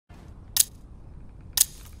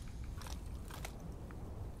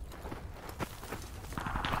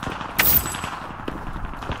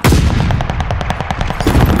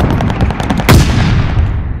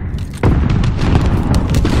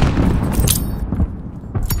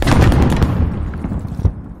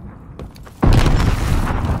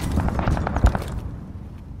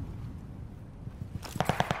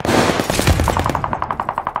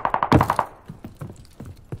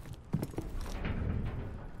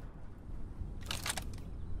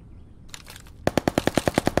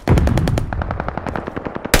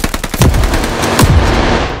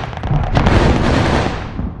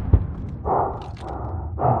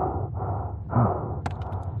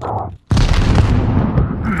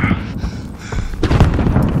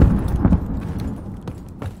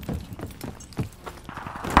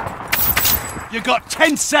You got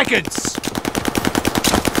 10 seconds!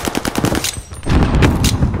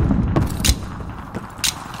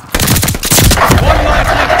 One life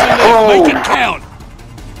left to live, make it count!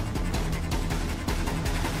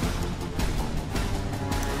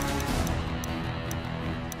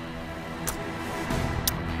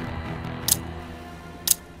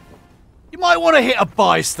 You might want to hit a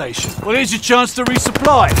buy station. Well, here's your chance to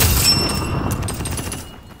resupply.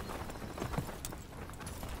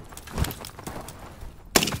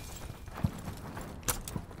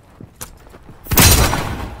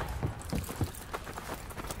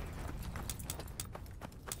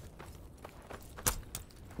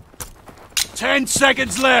 10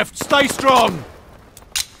 seconds left. Stay strong.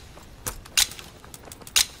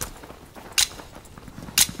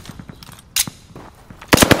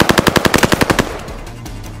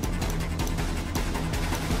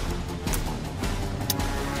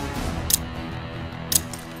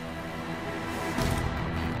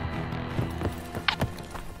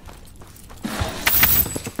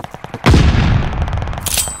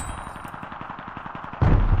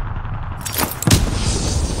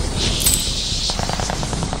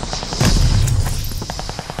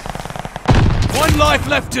 One life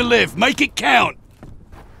left to live. Make it count.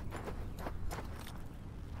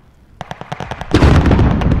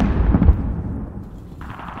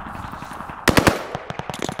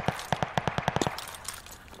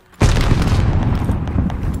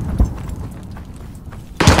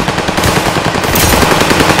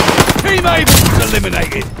 Team Abel's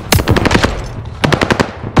eliminated.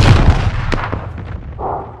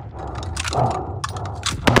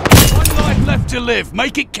 One life left to live.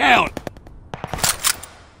 Make it count.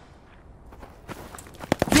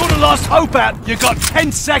 You're the last hope out. You got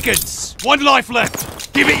 10 seconds. One life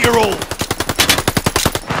left. Give it your all.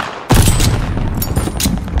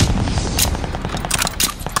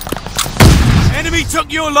 Enemy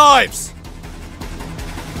took your lives.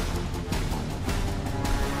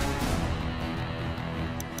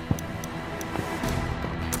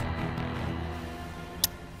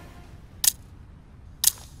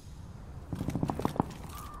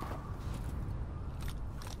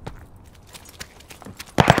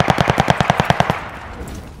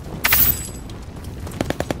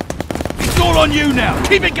 All on you now.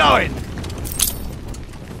 Keep it going.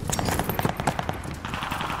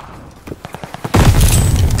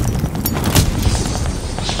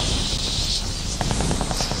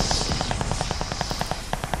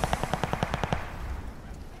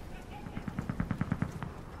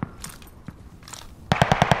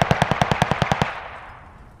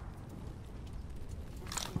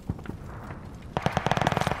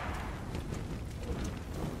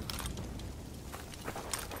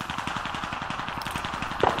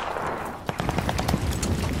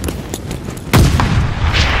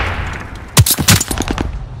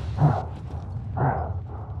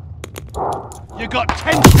 You got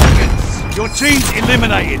 10 seconds. Your team's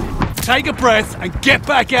eliminated. Take a breath and get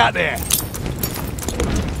back out there.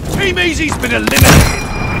 Team Easy's been eliminated.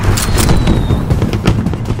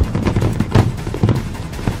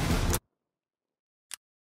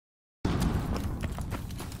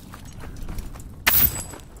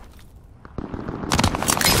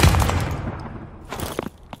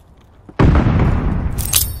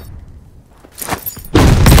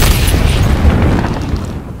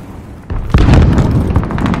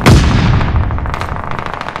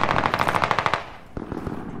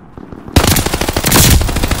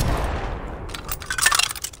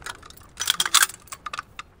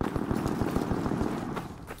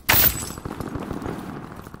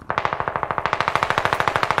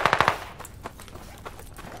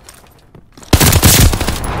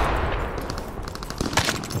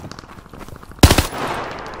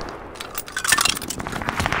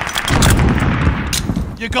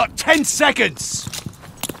 You got 10 seconds!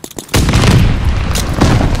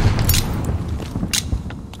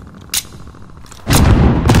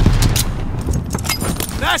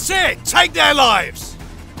 That's it! Take their lives!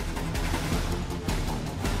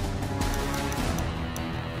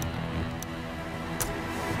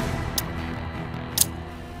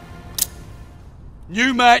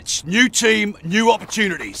 New match, new team, new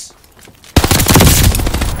opportunities.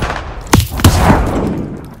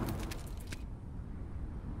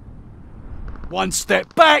 One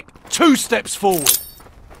step back, 2 steps forward.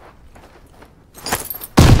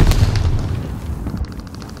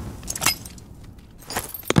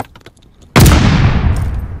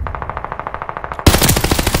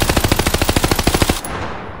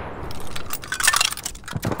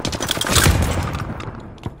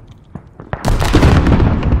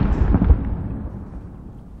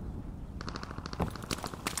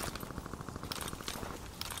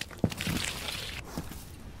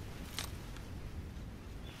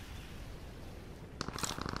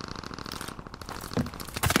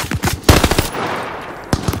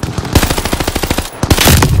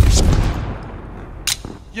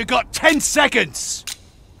 You got 10 seconds!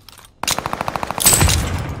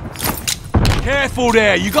 Careful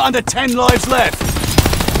there, you got under 10 lives left!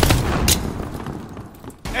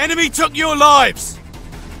 Enemy took your lives!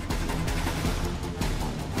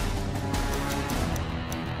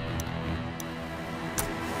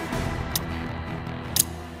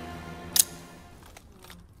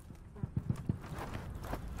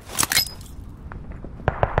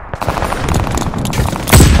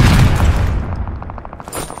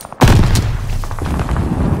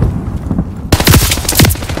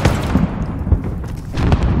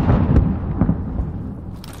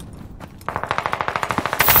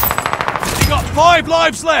 Got 5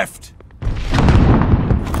 lives left!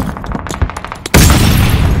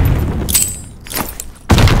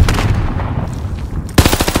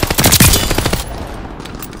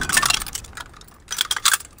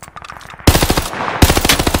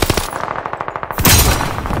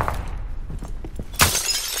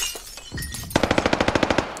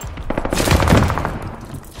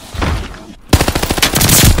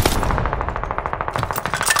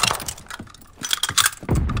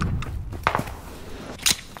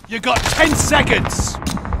 You got 10 seconds!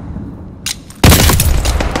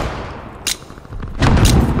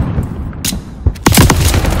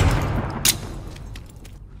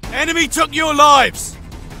 Enemy took your lives!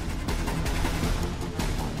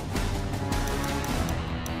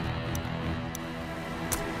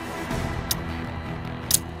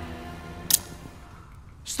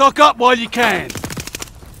 Stock up while you can!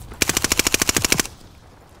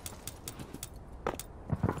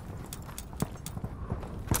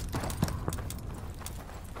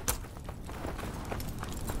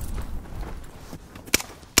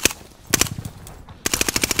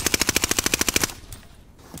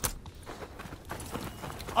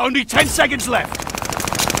 Only 10 seconds left.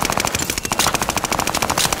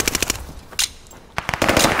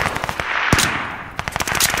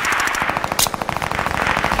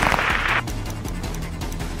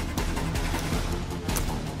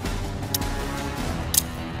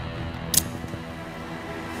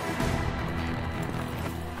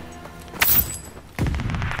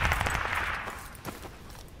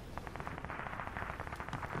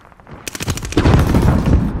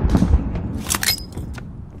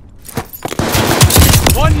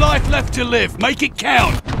 One life left to live. Make it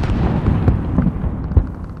count.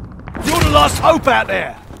 You're the last hope out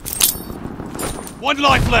there. One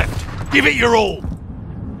life left. Give it your all.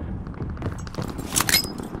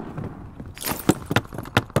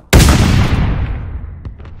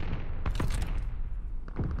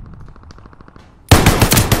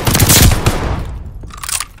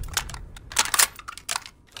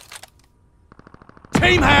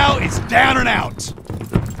 Team Howe is down and out.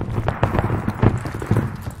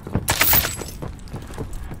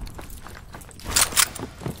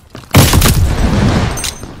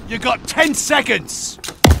 You got 10 seconds!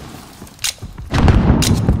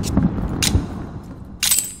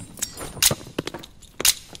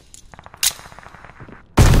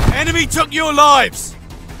 Enemy took your lives!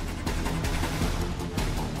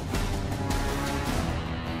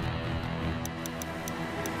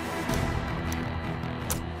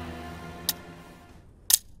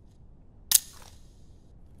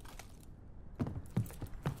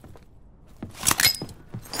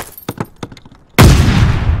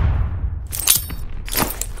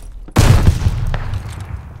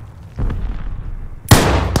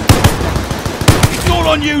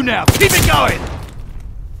 On you now, keep it going!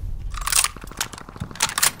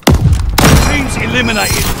 Team's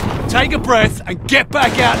eliminated. Take a breath and get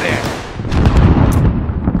back out there.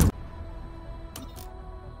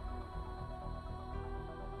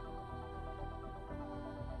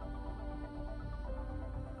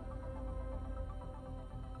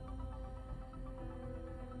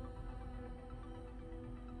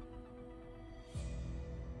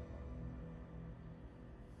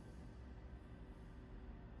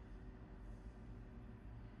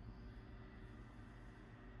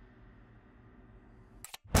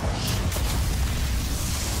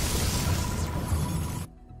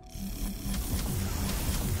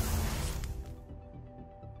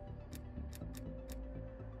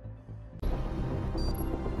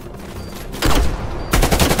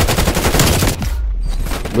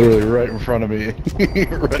 Literally right in front of me.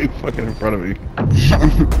 Right fucking in front of me. If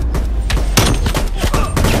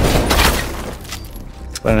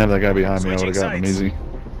I didn't have that guy behind me, I would've gotten him easy.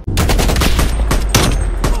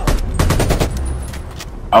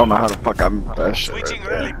 I don't know how the fuck I'm that shit Switching right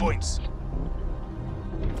there. rally points.